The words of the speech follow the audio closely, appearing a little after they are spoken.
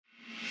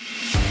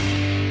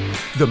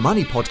The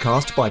Money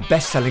Podcast by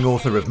best-selling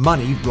author of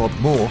Money, Rob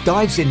Moore,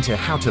 dives into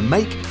how to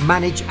make,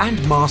 manage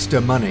and master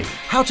money.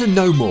 How to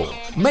know more,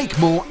 make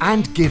more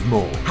and give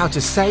more. How to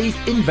save,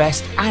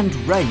 invest and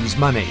raise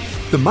money.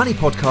 The Money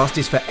Podcast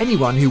is for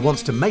anyone who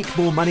wants to make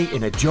more money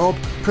in a job,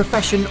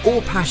 profession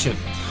or passion.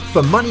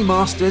 For money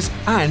masters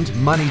and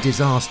money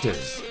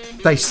disasters.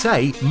 They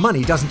say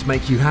money doesn't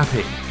make you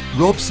happy.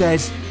 Rob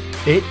says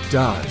it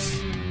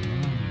does.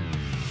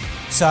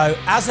 So,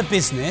 as a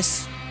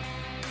business,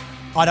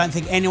 I don't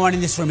think anyone in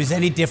this room is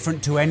any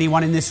different to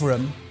anyone in this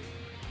room.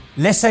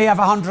 Let's say you have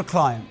 100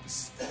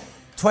 clients.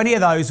 20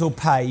 of those will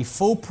pay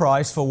full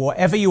price for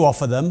whatever you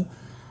offer them.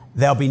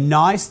 They'll be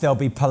nice, they'll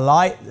be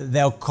polite,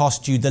 they'll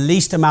cost you the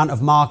least amount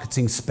of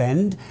marketing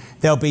spend.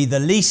 They'll be the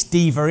least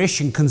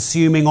diva-ish in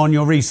consuming on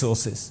your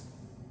resources.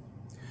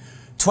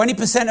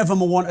 20% of them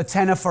will want a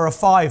tenner for a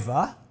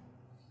fiver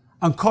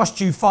and cost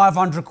you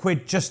 500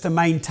 quid just to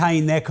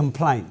maintain their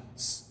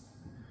complaints.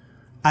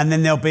 And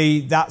then there'll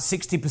be that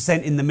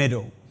 60% in the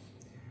middle.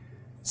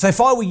 So if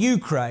I were you,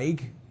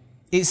 Craig,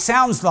 it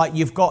sounds like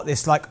you've got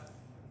this like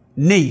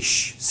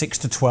niche, 6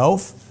 to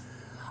 12.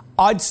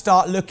 I'd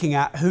start looking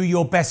at who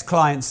your best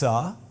clients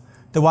are,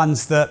 the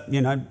ones that,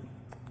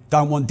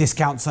 don't want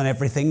discounts on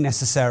everything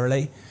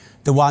necessarily,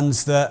 the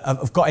ones that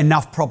have got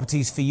enough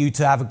properties for you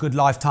to have a good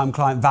lifetime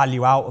client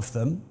value out of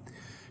them.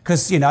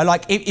 Because,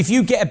 if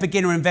you get a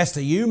beginner investor,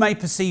 you may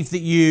perceive that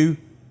you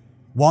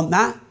want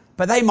that,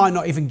 but they might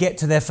not even get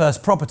to their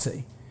first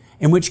property,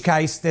 in which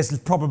case there's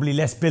probably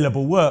less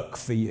billable work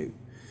for you.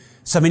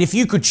 So, if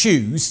you could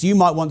choose, you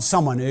might want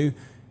someone who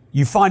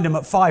you find them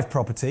at 5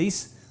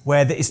 properties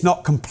where it's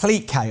not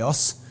complete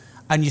chaos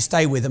and you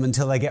stay with them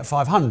until they get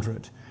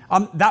 500.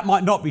 That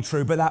might not be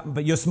true,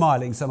 but you're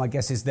smiling, so my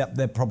guess is that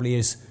there probably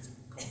is.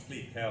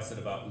 Complete chaos at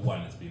about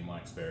 1 has been my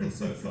experience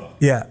so far.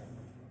 Yeah.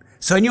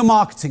 So in your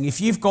marketing, if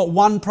you've got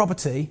 1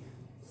 property,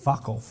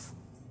 fuck off.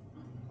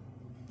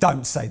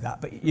 Don't say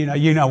that, but you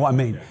know what I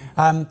mean.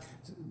 That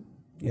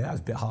was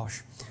a bit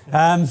harsh.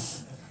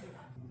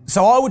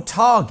 So I would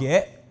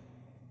target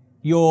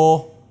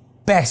your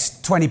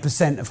best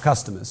 20% of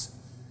customers.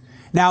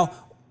 Now,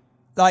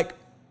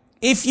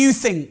 if you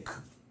think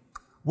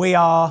we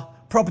are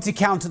property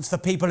accountants for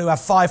people who have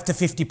 5 to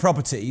 50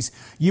 properties,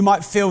 you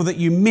might feel that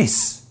you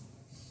miss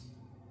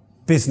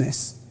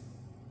business.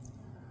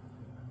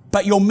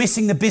 But you're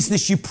missing the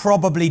business you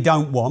probably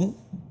don't want.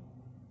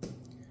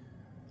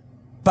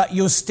 But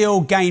you'll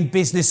still gain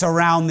business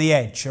around the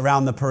edge,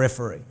 around the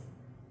periphery.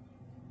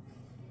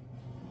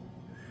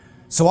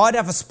 So I'd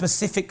have a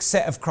specific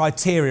set of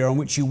criteria on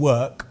which you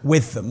work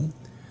with them,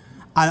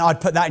 and I'd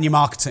put that in your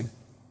marketing.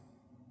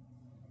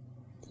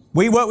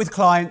 We work with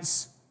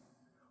clients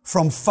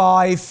from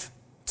 5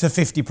 to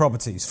 50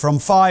 properties, from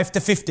 5 to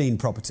 15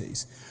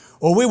 properties.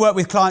 Or we work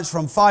with clients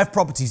from 5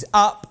 properties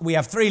up. We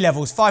have 3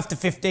 levels, 5 to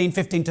 15,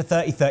 15 to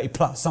 30, 30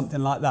 plus,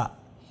 something like that.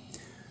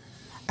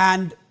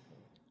 And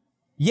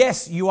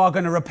yes, you are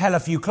going to repel a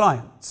few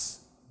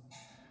clients,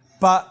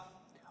 but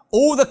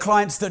all the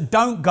clients that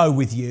don't go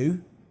with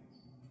you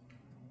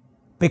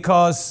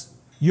because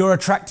you're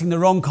attracting the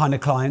wrong kind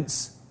of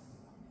clients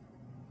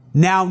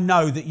now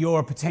know that you're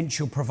a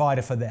potential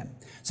provider for them.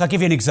 So I'll give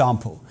you an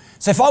example.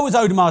 So if I was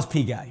Audemars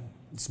Piguet,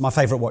 it's my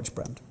favourite watch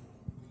brand.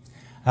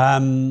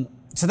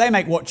 So they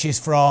make watches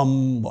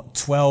from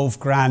 12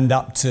 grand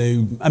up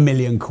to £1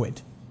 million.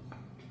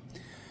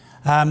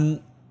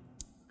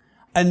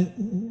 And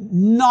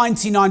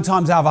 99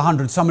 times out of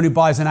 100, someone who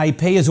buys an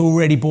AP has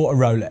already bought a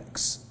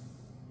Rolex.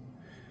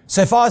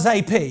 So if I was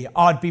AP,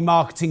 I'd be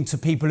marketing to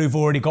people who've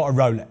already got a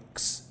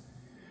Rolex.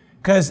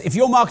 Because if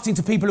you're marketing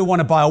to people who want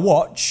to buy a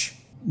watch,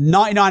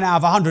 99 out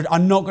of 100 are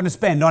not going to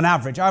spend on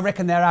average. I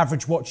reckon their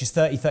average watch is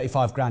 30,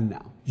 35 grand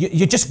now.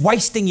 You're just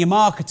wasting your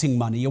marketing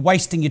money. You're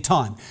wasting your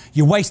time.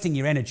 You're wasting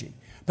your energy.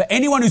 But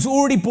anyone who's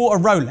already bought a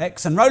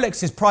Rolex, and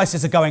Rolex's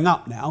prices are going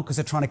up now because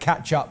they're trying to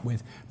catch up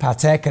with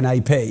Patek and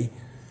AP,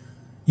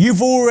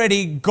 you've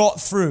already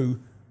got through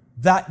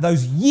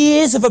those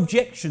years of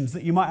objections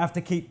that you might have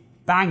to keep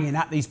banging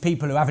at these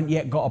people who haven't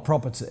yet got a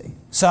property.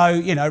 So,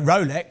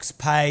 Rolex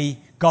pay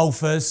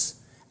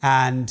golfers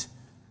and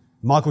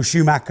Michael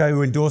Schumacher,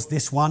 who endorsed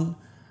this one,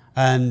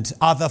 and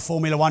other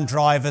Formula One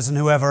drivers and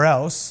whoever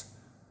else,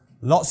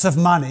 lots of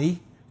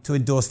money to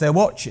endorse their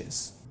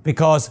watches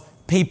because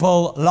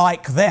people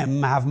like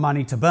them have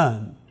money to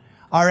burn.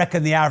 I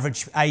reckon the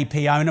average AP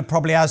owner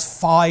probably has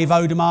 5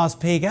 Audemars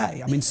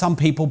Piguet. Some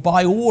people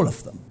buy all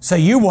of them. So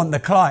you want the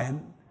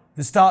client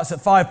that starts at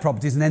 5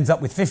 properties and ends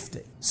up with 50.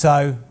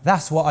 So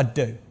that's what I'd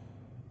do.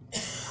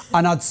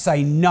 And I'd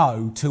say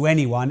no to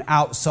anyone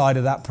outside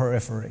of that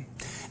periphery.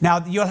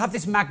 Now, you'll have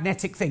this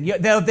magnetic thing.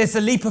 There's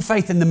a leap of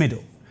faith in the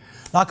middle.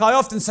 Like I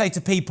often say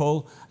to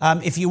people,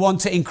 if you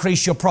want to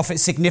increase your profit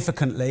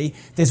significantly,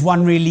 there's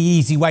one really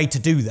easy way to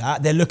do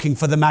that. They're looking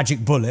for the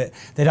magic bullet.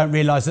 They don't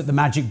realise that the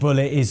magic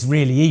bullet is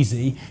really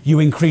easy. You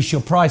increase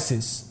your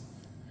prices.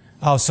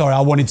 Oh, sorry,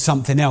 I wanted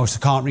something else. I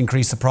can't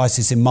increase the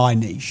prices in my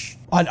niche.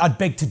 I'd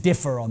beg to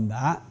differ on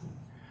that.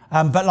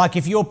 But like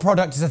if your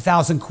product is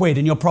 1,000 quid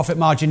and your profit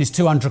margin is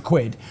 200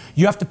 quid,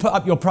 you have to put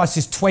up your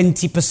prices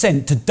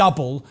 20% to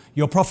double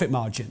your profit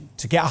margin,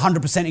 to get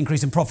 100%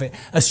 increase in profit,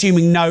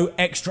 assuming no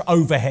extra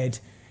overhead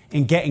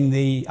in getting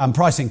the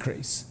price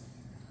increase.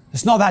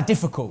 It's not that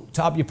difficult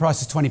to up your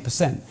prices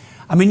 20%.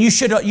 I mean, you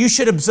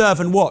should observe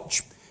and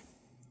watch.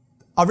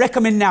 I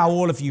recommend now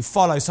all of you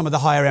follow some of the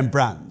higher end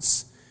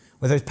brands,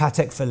 whether it's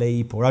Patek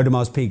Philippe or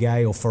Audemars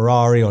Piguet or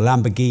Ferrari or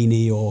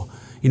Lamborghini or,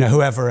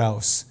 whoever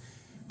else.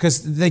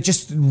 Because they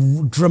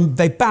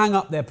bang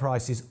up their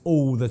prices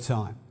all the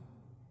time.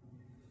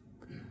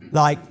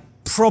 Like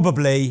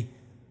probably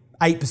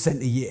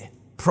 8% a year,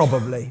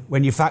 probably,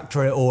 when you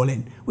factor it all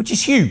in, which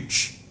is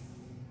huge.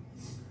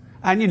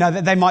 And,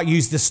 they might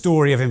use the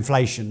story of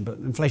inflation, but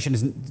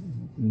inflation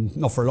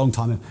not for a long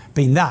time,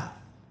 been that.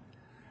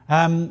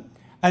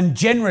 And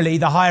generally,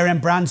 the higher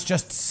end brands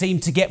just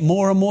seem to get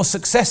more and more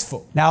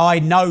successful. Now, I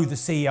know the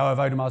CEO of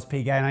Audemars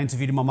Piguet, and I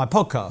interviewed him on my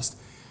podcast.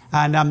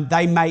 And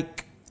they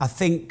make, I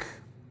think,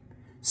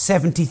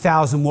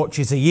 70,000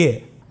 watches a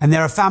year. And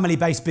they're a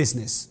family-based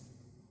business.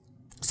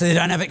 So they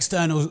don't have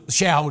external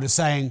shareholders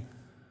saying,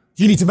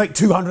 you need to make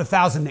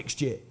 200,000 next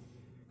year.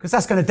 Because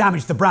that's going to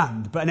damage the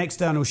brand. But an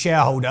external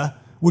shareholder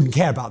wouldn't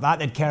care about that.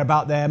 They'd care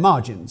about their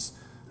margins,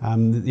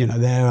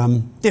 their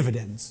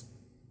dividends.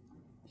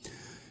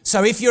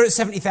 So if you're at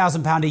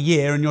 £70,000 a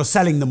year and you're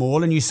selling them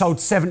all and you sold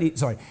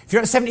if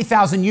you're at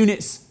 70,000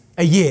 units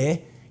a year,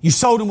 you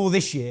sold them all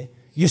this year,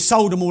 you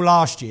sold them all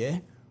last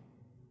year,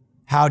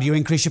 how do you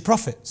increase your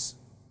profits?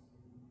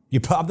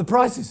 You put up the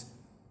prices.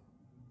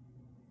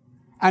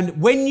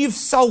 And when you've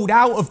sold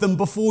out of them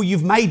before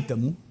you've made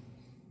them,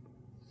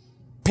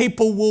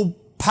 people will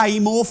pay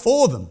more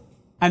for them.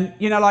 And,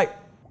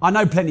 I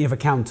know plenty of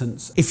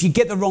accountants. If you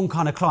get the wrong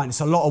kind of client,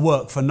 it's a lot of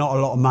work for not a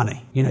lot of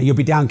money. You'll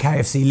be down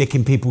KFC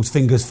licking people's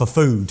fingers for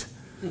food,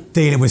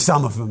 dealing with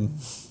some of them.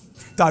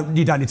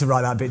 You don't need to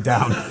write that bit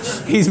down.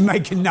 He's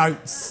making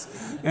notes.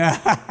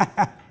 But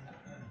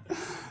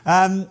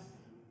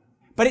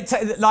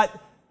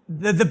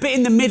the bit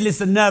in the middle is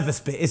the nervous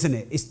bit, isn't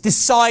it? It's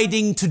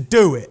deciding to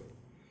do it.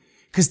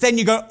 Because then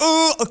you go,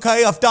 oh,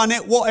 okay, I've done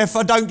it. What if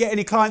I don't get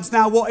any clients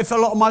now? What if a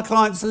lot of my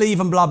clients leave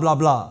and blah, blah,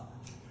 blah?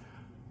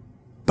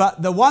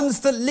 But the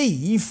ones that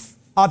leave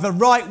are the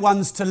right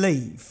ones to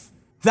leave.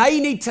 They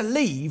need to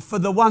leave for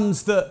the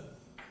ones that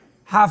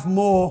have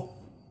more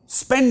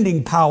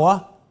spending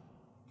power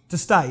to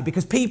stay.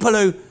 Because people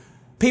who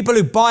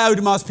buy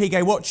Audemars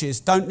Piguet watches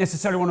don't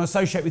necessarily want to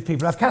associate with people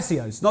who have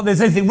Casios. Not that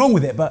there's anything wrong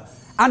with it,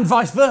 and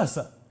vice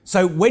versa.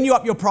 So when you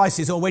up your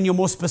prices or when you're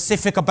more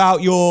specific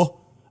about your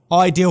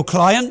ideal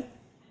client,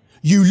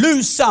 you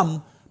lose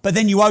some, but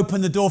then you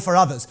open the door for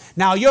others.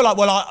 Now you're like,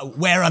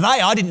 where are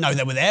they? I didn't know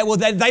they were there. Well,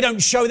 they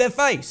don't show their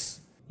face.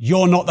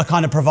 You're not the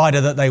kind of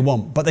provider that they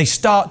want, but they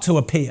start to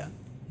appear.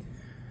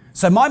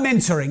 So my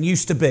mentoring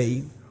used to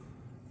be,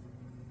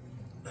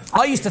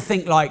 I used to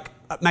think like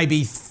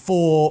maybe 5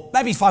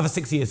 or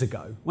 6 years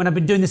ago, when I'd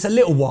been doing this a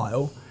little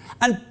while,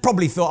 and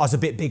probably thought I was a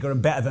bit bigger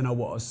and better than I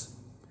was.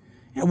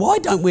 Why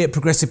don't we at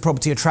Progressive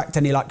Property attract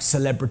any like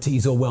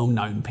celebrities or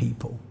well-known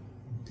people?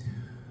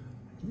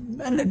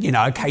 And,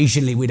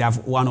 occasionally we'd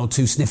have one or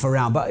two sniff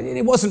around, but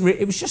it wasn't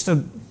really, I was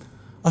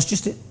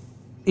just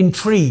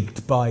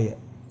intrigued by it.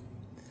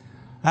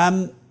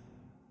 And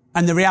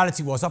the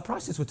reality was our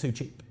prices were too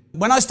cheap.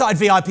 When I started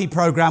VIP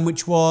program,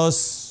 which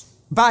was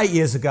about 8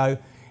 years ago,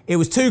 it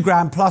was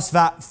 $2,000 plus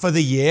that for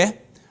the year,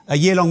 a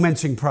year-long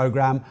mentoring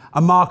program,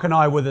 and Mark and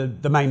I were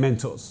the main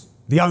mentors,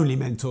 the only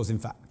mentors, in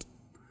fact.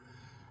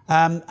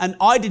 And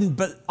I didn't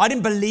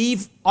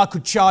believe I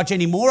could charge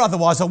any more,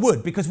 otherwise I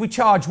would, because we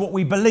charge what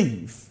we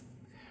believe.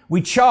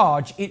 We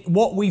charge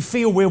what we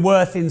feel we're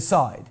worth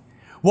inside.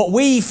 What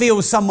we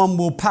feel someone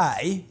will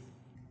pay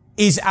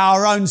is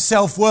our own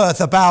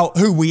self-worth about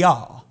who we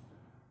are,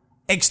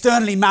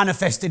 externally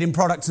manifested in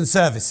products and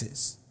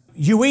services.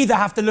 You either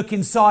have to look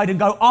inside and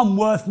go, I'm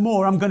worth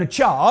more, I'm going to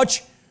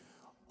charge,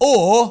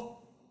 or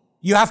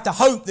you have to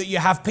hope that you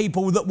have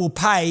people that will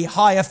pay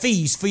higher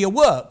fees for your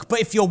work. But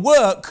if your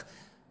work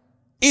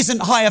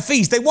isn't higher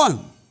fees, they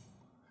won't.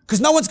 Because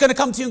no one's going to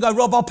come to you and go,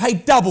 Rob, I'll pay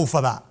double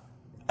for that.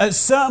 At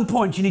certain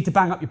points, you need to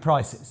bang up your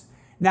prices.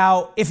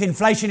 Now, if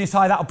inflation is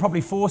high, that'll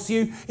probably force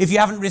you. If you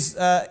haven't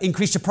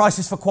increased your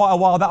prices for quite a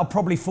while, that'll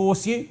probably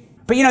force you.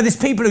 But there's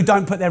people who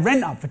don't put their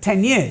rent up for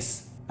 10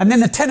 years. And then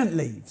the tenant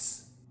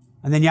leaves.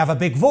 And then you have a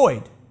big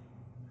void.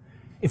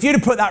 If you'd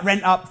have put that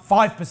rent up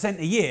 5%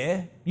 a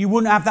year, you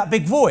wouldn't have that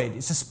big void.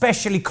 It's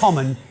especially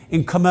common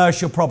in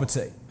commercial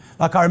property.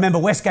 Like I remember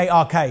Westgate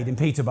Arcade in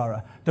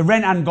Peterborough. The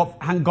rent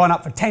hadn't gone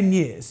up for 10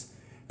 years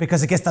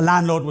because I guess the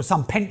landlord was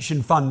some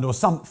pension fund or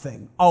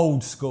something,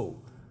 old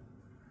school.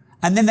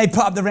 And then they put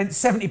up the rent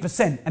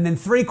 70%, and then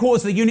 3/4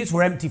 of the units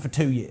were empty for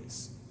 2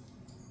 years.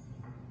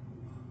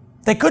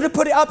 They could have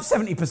put it up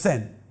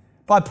 70%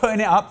 by putting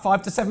it up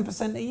 5 to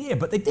 7% a year,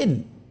 but they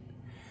didn't.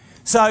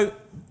 So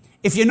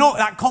if you're not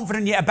that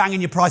confident yet of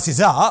banging your prices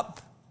up,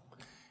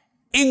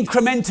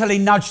 incrementally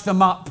nudge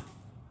them up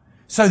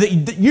so that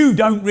you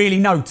don't really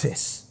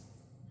notice.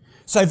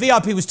 So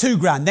VIP was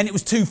 £2,000, then it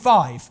was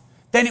 2,500,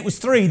 then it was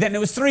 3, then it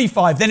was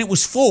 3,500, then it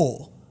was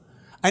 4.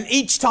 And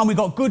each time we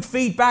got good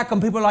feedback and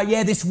people were like,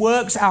 yeah, this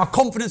works, our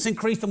confidence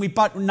increased and we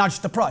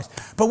nudged the price.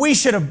 But we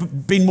should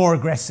have been more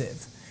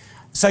aggressive.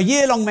 So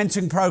year-long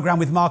mentoring program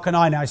with Mark and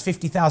I now is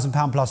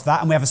 £50,000 plus VAT,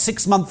 and we have a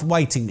 6-month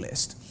waiting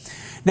list.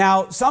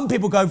 Now, some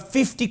people go,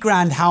 50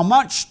 grand, how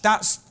much?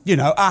 That's,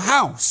 a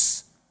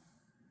house.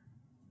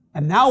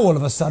 And now all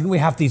of a sudden we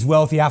have these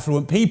wealthy,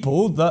 affluent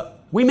people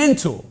that we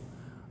mentor.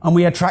 And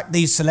we attract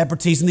these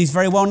celebrities and these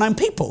very well-known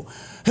people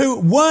who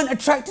weren't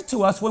attracted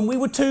to us when we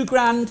were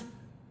 £2,000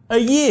 a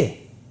year.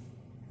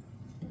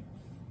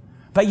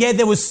 But yeah,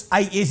 there was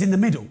 8 years in the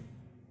middle.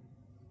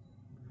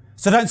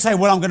 So don't say,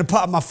 well, I'm going to put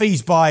up my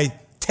fees by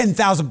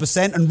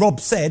 10,000%, and Rob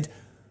said,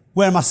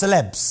 where are my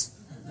celebs?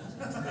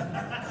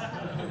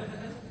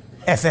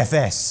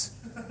 FFS.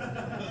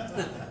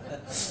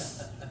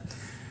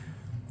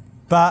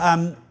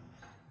 But,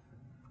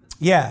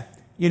 yeah,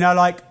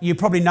 you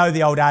probably know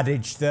the old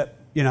adage that,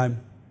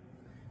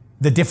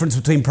 the difference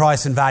between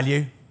price and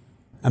value,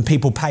 and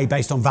people pay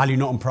based on value,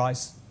 not on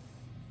price.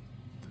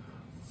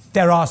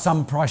 There are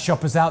some price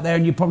shoppers out there,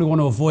 and you probably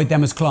want to avoid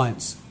them as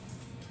clients.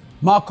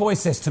 Mark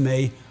always says to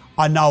me,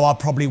 I know I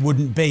probably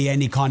wouldn't be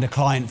any kind of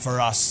client for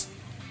us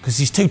because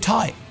he's too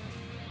tight.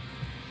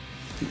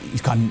 He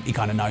kind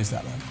of knows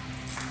that, though.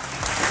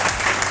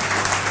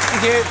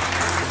 Thank you.